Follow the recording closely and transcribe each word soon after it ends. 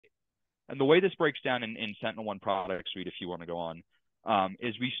And the way this breaks down in SentinelOne product suite, if you want to go on,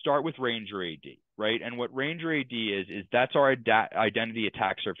 is we start with Ranger AD, right? And what Ranger AD is that's our identity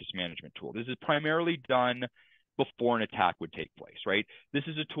attack surface management tool. This is primarily done before an attack would take place, right? This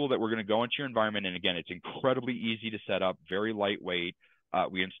is a tool that we're going to go into your environment. And again, it's incredibly easy to set up, very lightweight.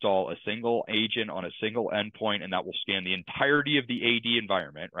 We install a single agent on a single endpoint, and that will scan the entirety of the AD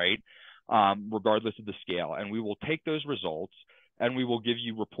environment, right? Regardless of the scale. And we will take those results and we will give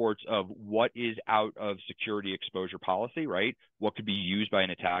you reports of what is out of security exposure policy, right? What could be used by an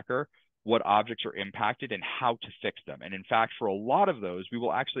attacker, what objects are impacted, and how to fix them. And in fact, for a lot of those, we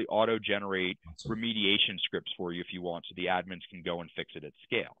will actually auto-generate remediation scripts for you if you want, so the admins can go and fix it at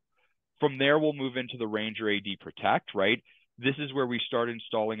scale. From there, we'll move into the Ranger AD Protect, right? This is where we start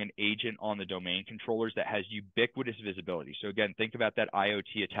installing an agent on the domain controllers that has ubiquitous visibility. So again, think about that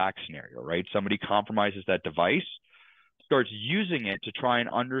IoT attack scenario, right? Somebody compromises that device, starts using it to try and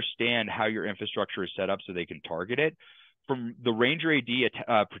understand how your infrastructure is set up so they can target it. From the Ranger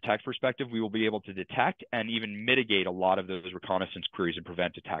AD Protect perspective, we will be able to detect and even mitigate a lot of those reconnaissance queries and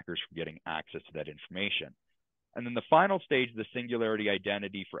prevent attackers from getting access to that information. And then the final stage, the Singularity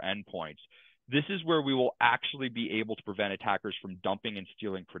Identity for endpoints. This is where we will actually be able to prevent attackers from dumping and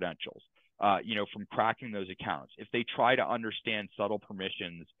stealing credentials, from cracking those accounts. If they try to understand subtle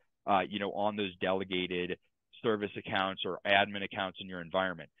permissions, on those delegated service accounts or admin accounts in your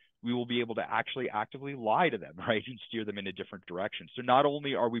environment, we will be able to actually actively lie to them, right, and steer them in a different direction. So not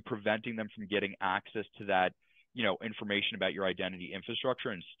only are we preventing them from getting access to that, information about your identity infrastructure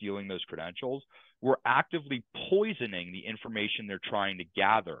and stealing those credentials, we're actively poisoning the information they're trying to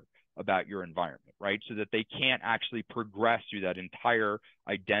gather about your environment, right? So that they can't actually progress through that entire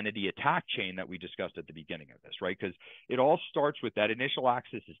identity attack chain that we discussed at the beginning of this, right? Because it all starts with that initial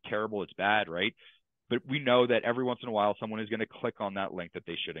access is terrible, it's bad, right? But we know that every once in a while, someone is going to click on that link that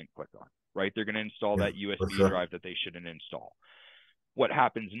they shouldn't click on, right? They're going to install that USB drive that they shouldn't install. What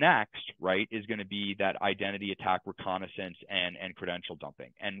happens next, right, is going to be that identity attack reconnaissance and credential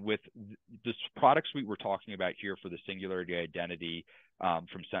dumping. And with this product suite we're talking about here for the Singularity Identity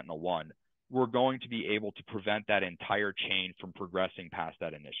from SentinelOne, we're going to be able to prevent that entire chain from progressing past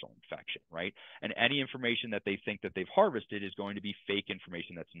that initial infection, right? And any information that they think that they've harvested is going to be fake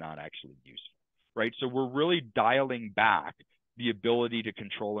information that's not actually useful, right? So we're really dialing back the ability to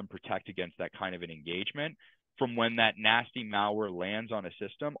control and protect against that kind of an engagement from when that nasty malware lands on a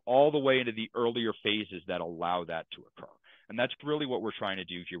system all the way into the earlier phases that allow that to occur. And that's really what we're trying to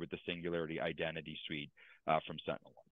do here with the Singularity Identity Suite from SentinelOne.